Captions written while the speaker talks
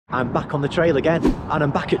I'm back on the trail again, and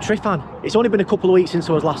I'm back at Tryfan. It's only been a couple of weeks since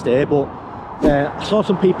I was last here, but I saw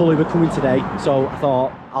some people who were coming today, so I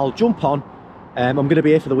thought I'll jump on. I'm going to be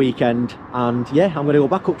here for the weekend, and yeah, I'm going to go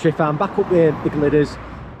back up Tryfan, back up the Glyders,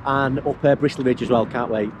 and up Bristly Ridge as well.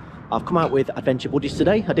 Can't wait. I've come out with Adventure Buddies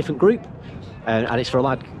today, a different group, and it's for a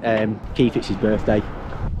lad, Keith, it's his birthday.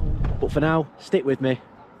 But for now, stick with me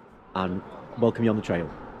and welcome you on the trail.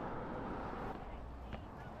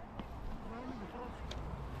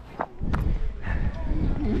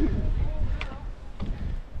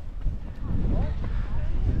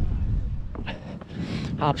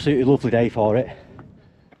 Absolutely lovely day for it.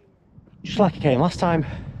 Just like it came last time.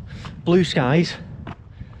 Blue skies.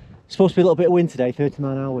 Supposed to be a little bit of wind today,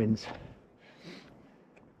 30-mile-an-hour winds.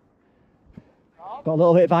 Got a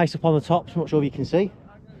little bit of ice up on the top, so I'm not sure if you can see.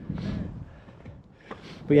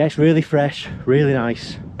 But yeah, it's really fresh, really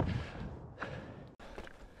nice.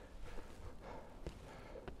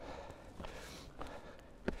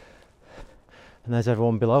 And there's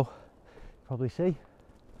everyone below, probably see.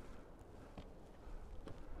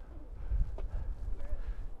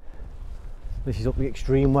 This is up the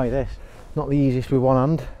extreme way, this. Not the easiest with one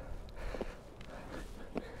hand.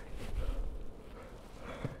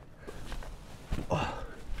 Oh.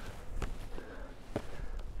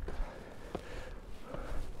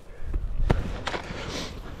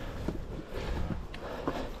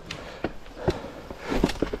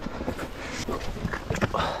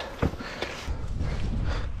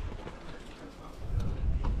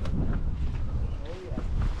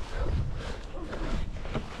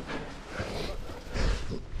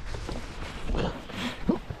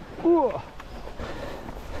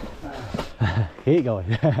 Keep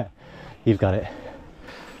going. You've got it.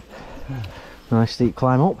 Nice steep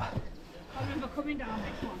climb up. I remember coming down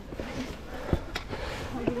next one.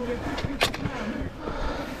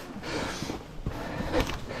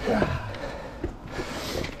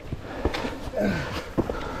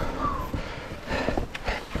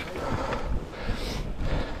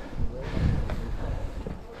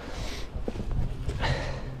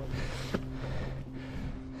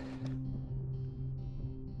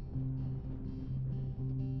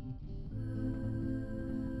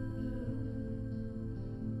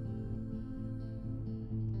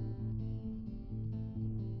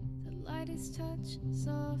 His touch,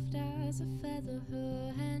 soft as a feather,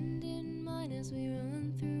 her hand in mine as we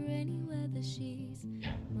run through any weather. She's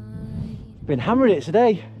mine. Been hammering it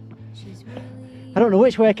today. I don't know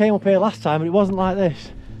which way I came up here last time, but it wasn't like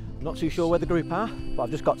this. I'm not too sure where the group are, but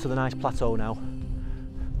I've just got to the nice plateau now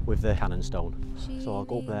with the cannon stone. So I'll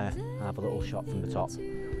go up there and have a little shot from the top.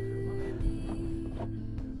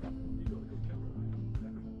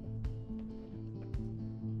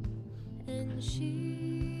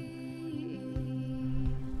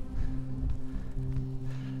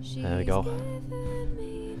 And there we go.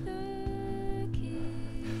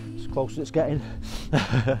 As close as it's getting.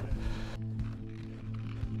 There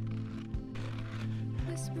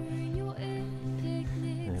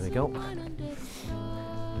we go.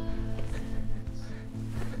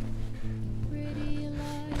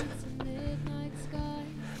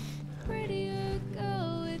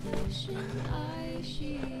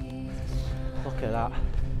 Look at that.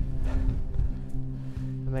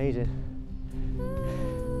 Amazing.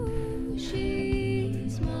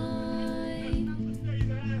 She's mine.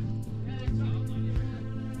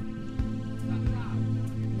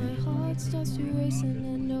 My heart starts to race and I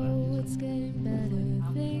know it's getting better.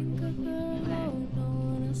 Think of her alone, no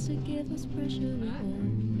one else to give us pressure at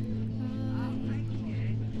home.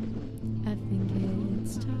 I think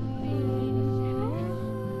it's time,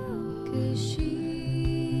 'cause she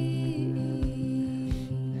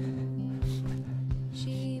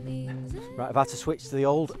means Right, I've had to switch to the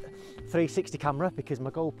old 360 camera because my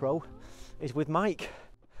GoPro is with Mike.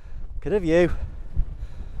 Look at the view.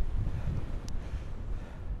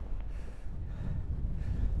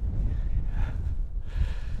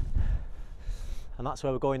 And that's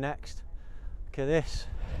where we're going next. Look at this.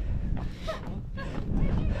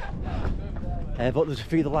 But there's a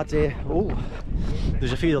few of the lads here. Oh,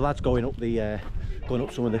 there's a few of the lads going up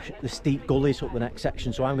some of the steep gullies up the next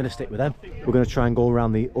section, so I'm going to stick with them. We're going to try and go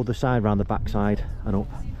around the other side, around the back side and up.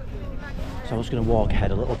 So I'm just going to walk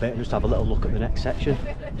ahead a little bit and just have a little look at the next section.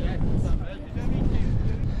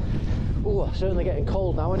 Oh, certainly getting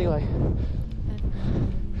cold now anyway.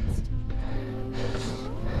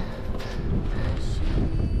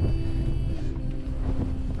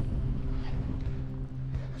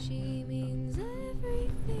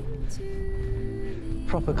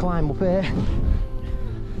 Proper climb up here.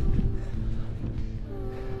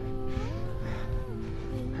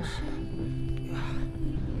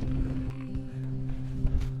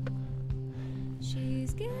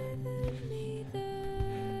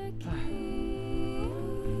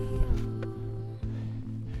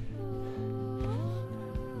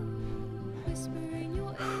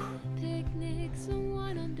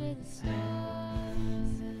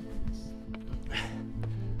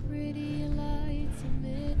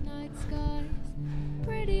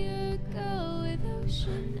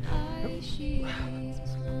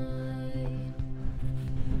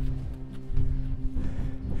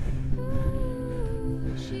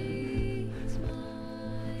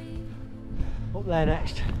 Up there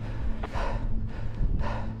next.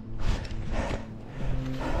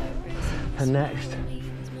 And next.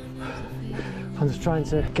 I'm just trying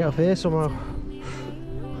to get up here somehow.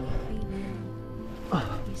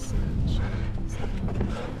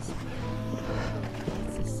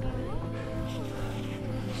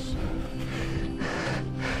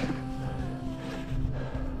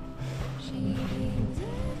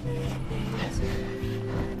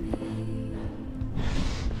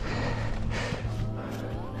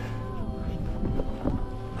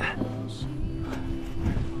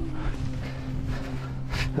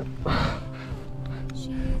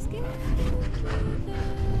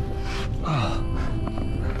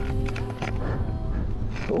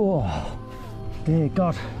 Oh, dear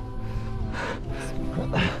God.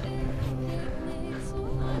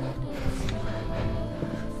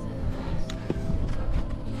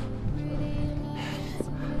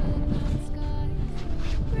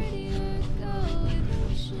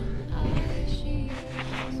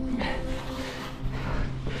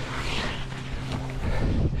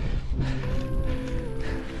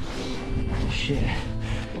 Shit,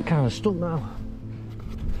 I'm kind of stuck now.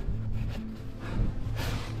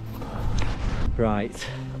 Right,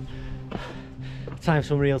 time for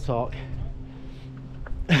some real talk.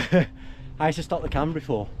 I used to stop the camera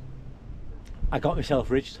before. I got myself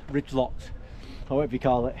ridge locked, or whatever you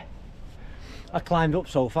call it. I climbed up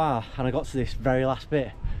so far and I got to this very last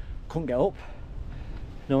bit, couldn't get up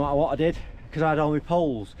no matter what I did, because I had all my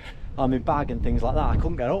poles on my bag and things like that. I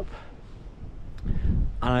couldn't get up, and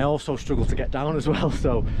I also struggled to get down as well,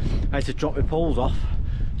 so I had to drop my poles off,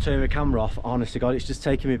 turn my camera off. Honest to God, it's just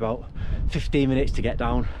taken me about 15 minutes to get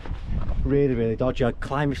down. Really dodgy. I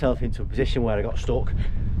climbed myself into a position where I got stuck.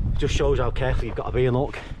 It just shows how careful you've got to be. And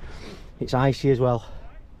look, it's icy as well.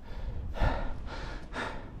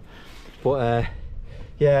 But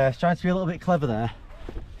yeah, I was trying to be a little bit clever there.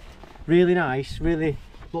 Really nice, really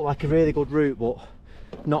looked like a really good route, but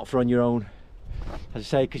not for on your own, as I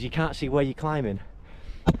say, because you can't see where you're climbing.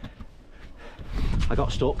 I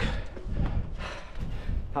got stuck.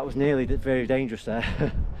 That was nearly very dangerous there.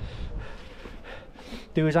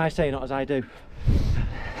 Do as I say, not as I do.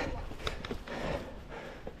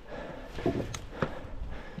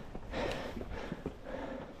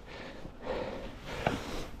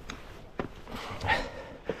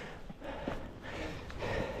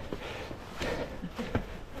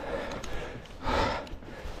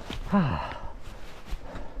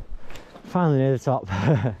 Finally near the top.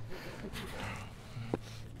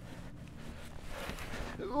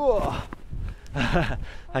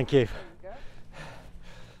 Thank you.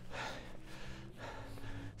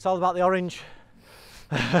 It's all about the orange.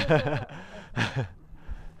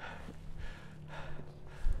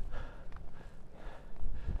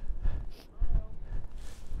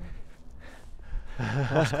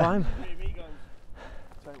 Last climb.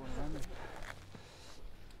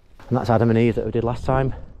 And that's Adam and Eve that we did last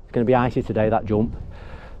time. It's going to be icy today, that jump.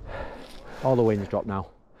 All the wind's dropped now.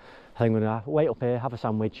 I think I'm going to wait up here, have a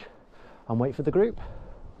sandwich and wait for the group.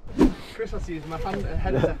 Chris has to use my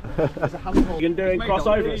head as a handhold. You can do it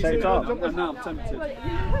crossover at the same time. No, I'm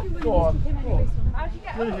tempted. Go on.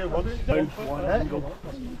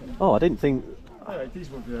 Oh, I didn't think... These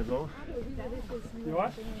won't be as long. You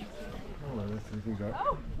alright?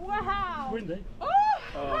 Oh, wow! Windy. Oh!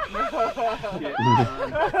 Fucking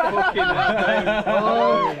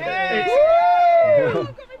Oh, I've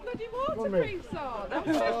got my bloody waterproofs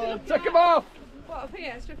on. Take him off! What, up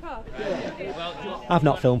here? Strip off? I've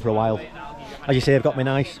not filmed for a while. As you see, I've got my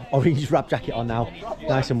nice orange wrap jacket on now,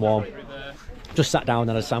 nice and warm. Just sat down and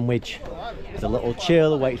had a sandwich with a little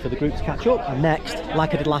chill, wait for the group to catch up. And next,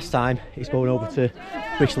 like I did last time, it's going over to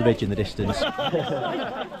Bristly Ridge in the distance.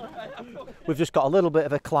 We've just got a little bit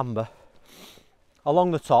of a clamber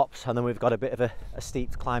along the tops, and then we've got a bit of a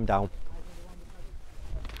steep climb down.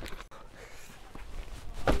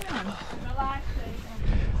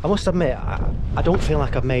 I must admit, I don't feel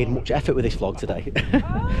like I've made much effort with this vlog today.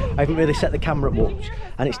 I haven't really set the camera up much,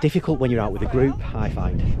 and it's difficult when you're out with a group, I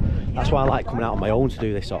find. That's why I like coming out on my own to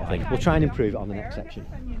do this sort of thing. We'll try and improve it on the next section.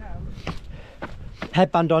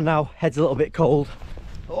 Headband on now, head's a little bit cold.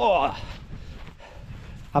 Oh,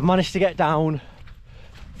 I've managed to get down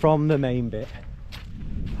from the main bit.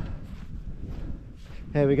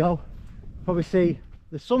 There we go. Probably see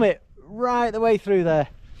the summit right the way through there.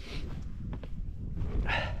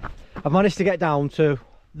 I've managed to get down to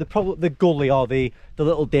the gully, or the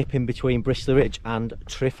little dip in between Bristly Ridge and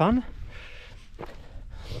Tryfan.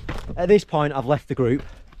 At this point I've left the group.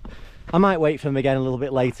 I might wait for them again a little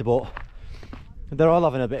bit later, but they're all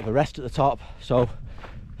having a bit of a rest at the top, so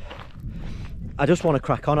I just want to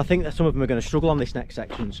crack on. I think that some of them are going to struggle on this next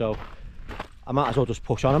section, so I might as well just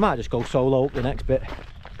push on. I might just go solo up the next bit.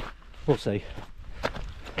 We'll see.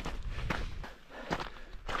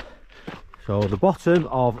 So the bottom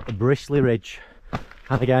of Bristly Ridge,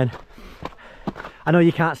 and again, I know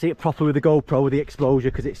you can't see it properly with the GoPro with the exposure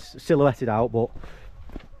because it's silhouetted out, but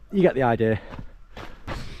you get the idea.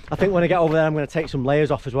 I think when I get over there I'm going to take some layers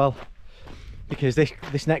off as well, because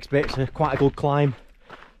this next bit's quite a good climb,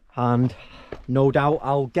 and no doubt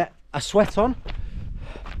I'll get a sweat on,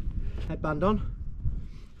 headband on,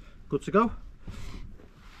 good to go.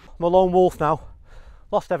 I'm a lone wolf now,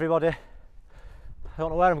 lost everybody, I don't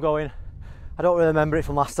know where I'm going. I don't really remember it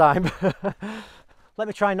from last time. Let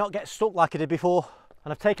me try and not get stuck like I did before.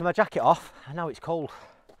 And I've taken my jacket off and now it's cold.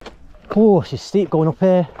 Oh, she's steep going up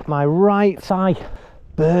here. My right thigh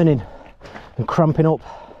burning and cramping up.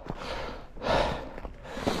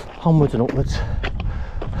 Onwards and upwards.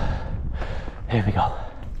 Here we go.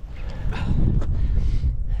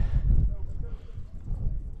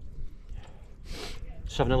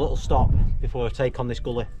 Just having a little stop before I take on this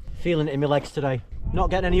gully. Feeling it in my legs today.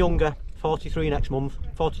 Not getting any younger. 43 next month,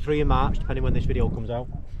 43 in March, depending when this video comes out.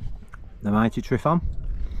 The mighty Tryfan.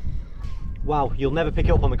 Wow, you'll never pick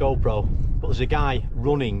it up on the GoPro, but there's a guy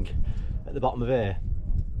running at the bottom of here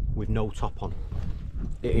with no top on.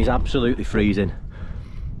 It is absolutely freezing.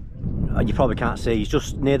 You probably can't see, he's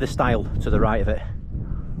just near the stile to the right of it.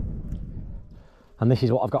 And this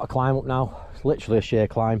is what I've got to climb up now. It's literally a sheer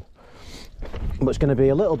climb. But it's going to be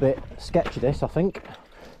a little bit sketchy this, I think.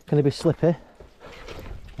 Going to be slippy.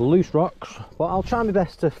 Loose rocks, but I'll try my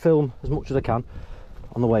best to film as much as I can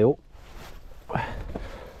on the way up.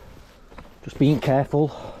 Just being careful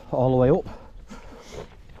all the way up.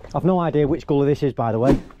 I've no idea which gully this is, by the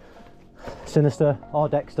way. Sinister or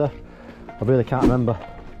Dexter, I really can't remember.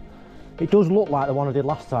 It does look like the one I did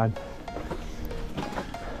last time.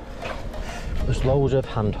 There's loads of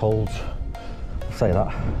handholds, I'll say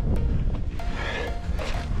that.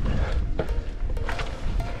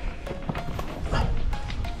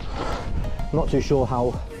 I'm not too sure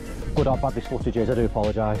how good or bad this footage is, I do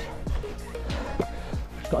apologise.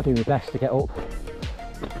 Just got to do my best to get up.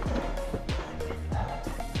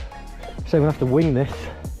 So I'm going to have to wing this.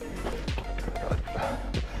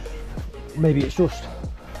 Maybe it's just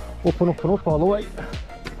up and up and up all the way.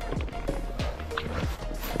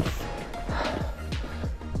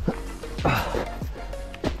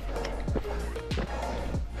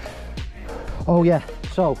 Oh yeah,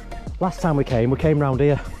 so last time we came round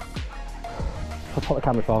here. I'll put the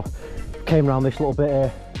camera for. Came around this little bit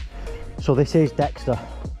here. So this is Dexter,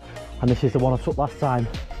 and this is the one I took last time.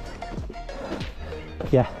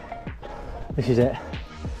 Yeah, this is it.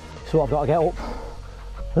 So I've got to get up.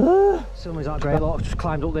 Suddenly's not great. Look, I've just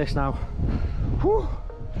climbed up this now. Whew.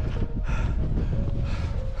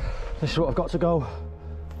 This is what I've got to go.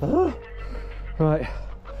 Right,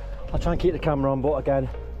 I'll try and keep the camera on, but again,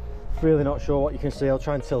 really not sure what you can see. I'll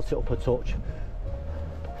try and tilt it up a touch.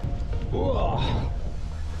 Whoa.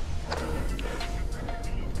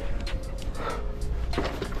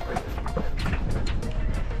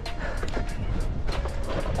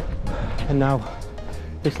 And now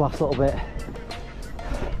this last little bit,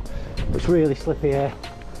 it's really slippy here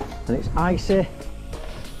and it's icy,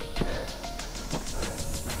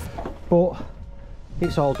 but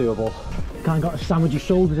it's all doable. Kind of got to sandwich your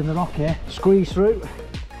shoulders in the rock here, squeeze through,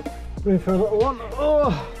 room for a little one.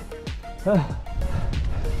 Oh.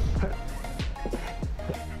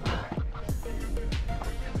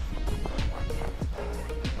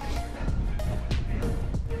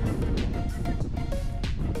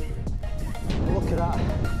 Look at that,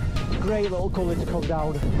 great little gully to come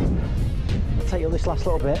down. Take you this last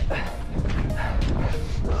little bit.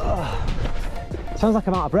 Sounds like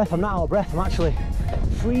I'm out of breath. I'm not out of breath, I'm actually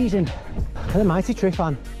freezing. The mighty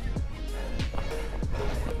Tryfan.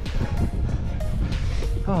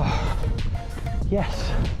 Oh,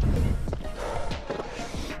 yes.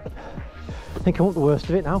 I think I want the worst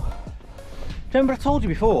of it now. Remember I told you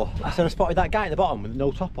before, I said I spotted that guy at the bottom with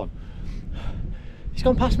no top on. He's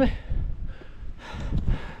gone past me.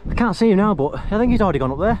 I can't see him now, but I think he's already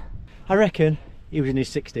gone up there. I reckon he was in his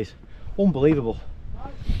 60s. Unbelievable.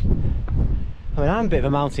 I mean, I'm a bit of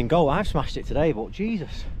a mountain goat. I've smashed it today, but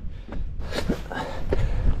Jesus.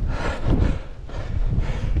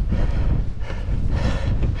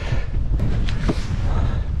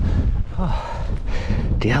 Oh,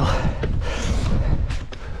 deal.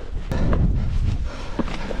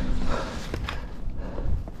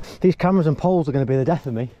 These cameras and poles are going to be the death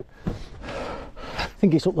of me. I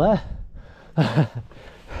think it's up there.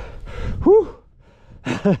 Whew.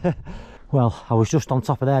 Well, I was just on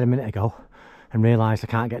top of there a minute ago. and realised I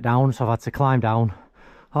can't get down, so I've had to climb down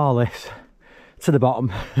all this to the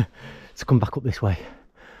bottom to come back up this way,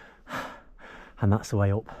 and that's the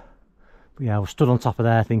way up. But yeah, I was stood on top of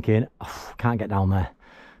there thinking, oh, can't get down there,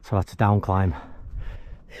 so I had to down climb.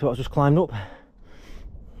 So I just climbed up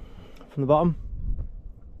from the bottom.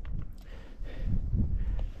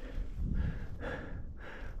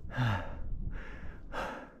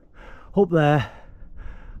 Up there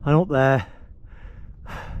and up there.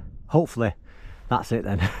 Hopefully that's it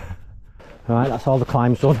then. Right, that's all the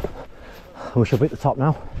climbs done. We should be at the top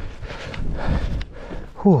now.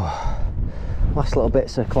 Whew. Last little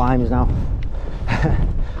bits of climbs now.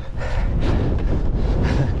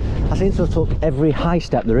 I seem to have took every high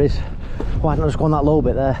step there is. Why didn't I just go on that low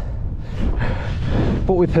bit there?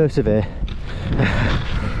 But we persevere.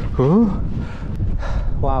 Ooh.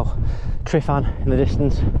 Wow, Tryfan in the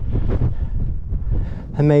distance.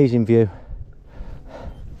 Amazing view.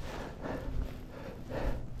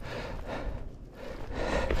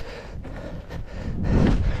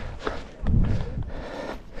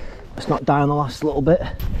 Let's not die on the last little bit.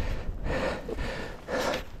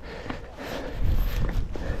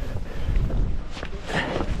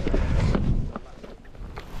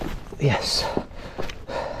 Yes.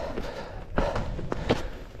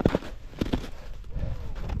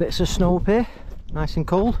 Bits of snow up here, nice and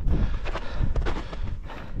cold.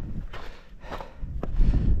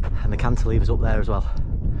 And the cantilever's up there as well.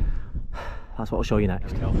 That's what I'll show you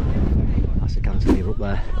next. That's the cantilever up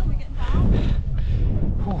there.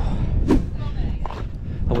 Oh.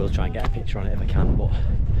 I will try and get a picture on it if I can, but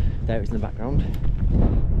there it is in the background.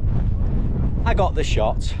 I got the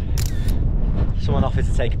shot. Someone offered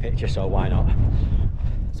to take a picture, so why not?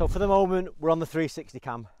 So for the moment we're on the 360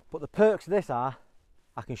 cam, but the perks of this are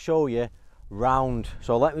I can show you round.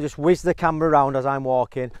 So let me just whiz the camera around as I'm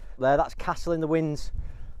walking. There, that's Castle in the Winds.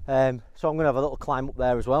 So I'm going to have a little climb up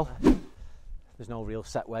there as well. There's no real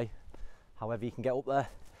set way, however you can get up there.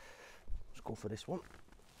 Let's go for this one.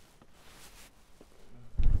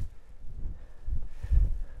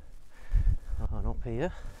 And up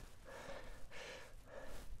here.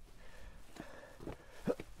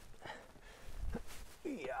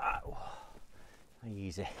 Yeah.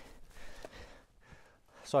 Easy.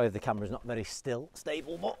 Sorry if the camera's not very stable,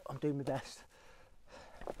 but I'm doing my best.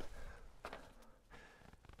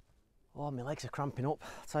 Oh, my legs are cramping up,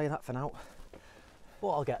 I'll tell you that for now. But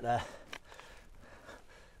I'll get there.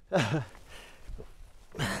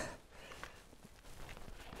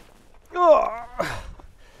 Oh.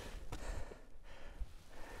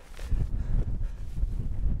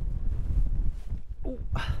 Ooh.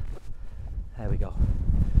 There we go.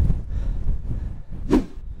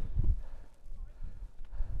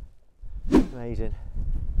 Amazing.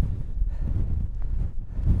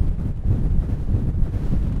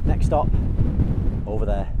 Next stop, over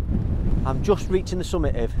there. I'm just reaching the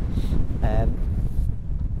summit of,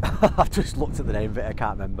 I've just looked at the name of it, I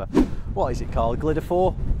can't remember. What is it called? Glyders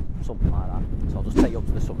 4? Something like that. So I'll just take you up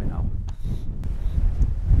to the summit now.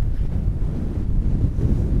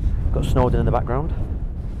 Got Snowdonia in the background.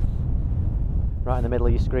 Right in the middle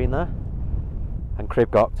of your screen there. And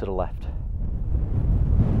Cribgoch to the left.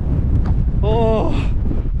 Oh,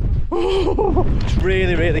 it's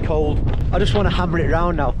really, really cold. I just want to hammer it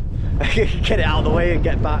around now. Get it out of the way and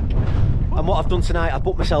get back. And what I've done tonight, I've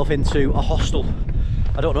booked myself into a hostel.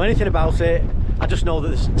 I don't know anything about it. I just know that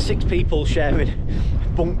there's 6 people sharing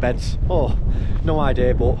bunk beds. Oh, no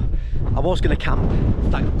idea, but I was going to camp.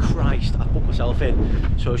 Thank Christ I've booked myself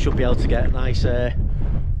in. So I should be able to get a nice, it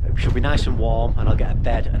should be nice and warm, and I'll get a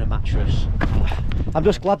bed and a mattress. I'm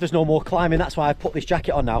just glad there's no more climbing. That's why I put this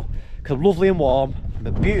jacket on now. Because I'm lovely and warm,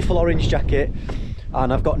 a beautiful orange jacket,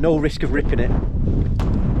 and I've got no risk of ripping it.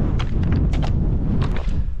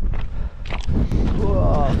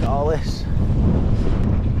 Whoa, look at all this.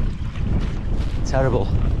 Terrible.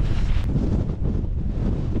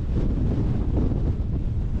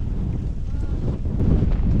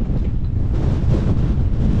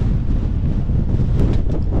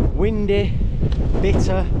 Windy,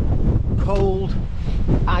 bitter, cold,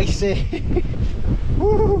 icy.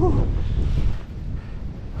 Woo.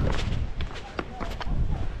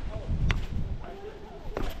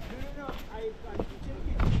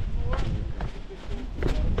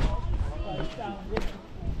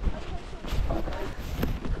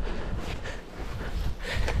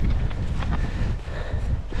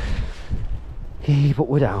 But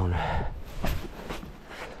we're down.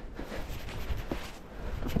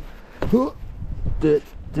 Look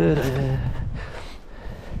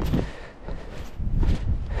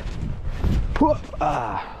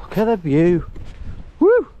at the view.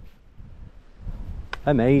 Woo!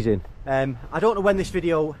 Amazing. I don't know when this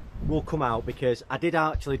video will come out because I did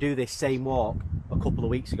actually do this same walk a couple of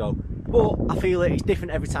weeks ago, but I feel it's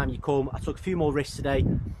different every time you come. I took a few more risks today.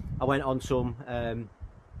 I went on some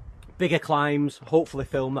bigger climbs, hopefully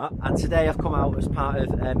film that, and today I've come out as part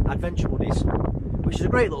of Adventure Buddies, which is a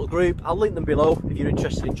great little group. I'll link them below if you're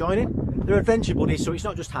interested in joining. They're Adventure Buddies, so it's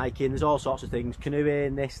not just hiking, there's all sorts of things,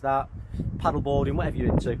 canoeing, this, that, paddleboarding, whatever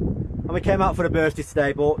you're into. And we came out for a birthday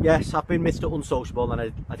today, but yes, I've been Mr. Unsociable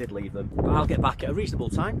and I did leave them. But I'll get back at a reasonable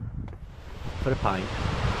time for a pint.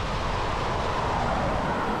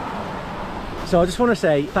 So I just want to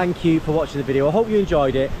say thank you for watching the video. I hope you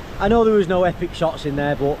enjoyed it. I know there was no epic shots in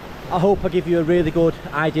there, but I hope I give you a really good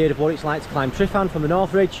idea of what it's like to climb Tryfan from the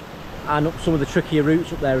North Ridge and up some of the trickier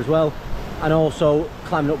routes up there as well, and also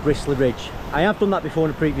climbing up Bristly Ridge. I have done that before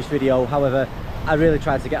in a previous video, however I really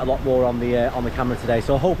tried to get a lot more on the camera today,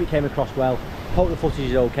 so I hope it came across well. Hope the footage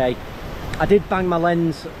is okay. I did bang my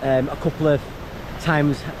lens a couple of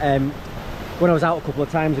times when I was out a couple of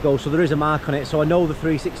times ago, so there is a mark on it, so I know the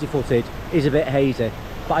 360 footage is a bit hazy,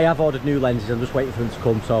 but I have ordered new lenses. I'm just waiting for them to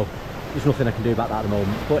come, so there's nothing I can do about that at the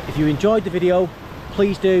moment. But if you enjoyed the video,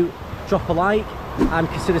 please do drop a like and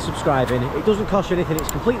consider subscribing. It doesn't cost you anything, it's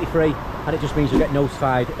completely free, and it just means you'll get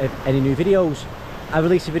notified of any new videos. I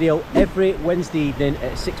release a video every Wednesday evening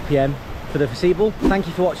at 6 PM for the foreseeable. Thank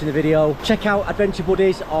you for watching the video. Check out Adventure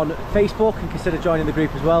Buddies on Facebook and consider joining the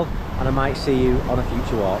group as well, and I might see you on a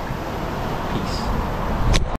future walk. Peace.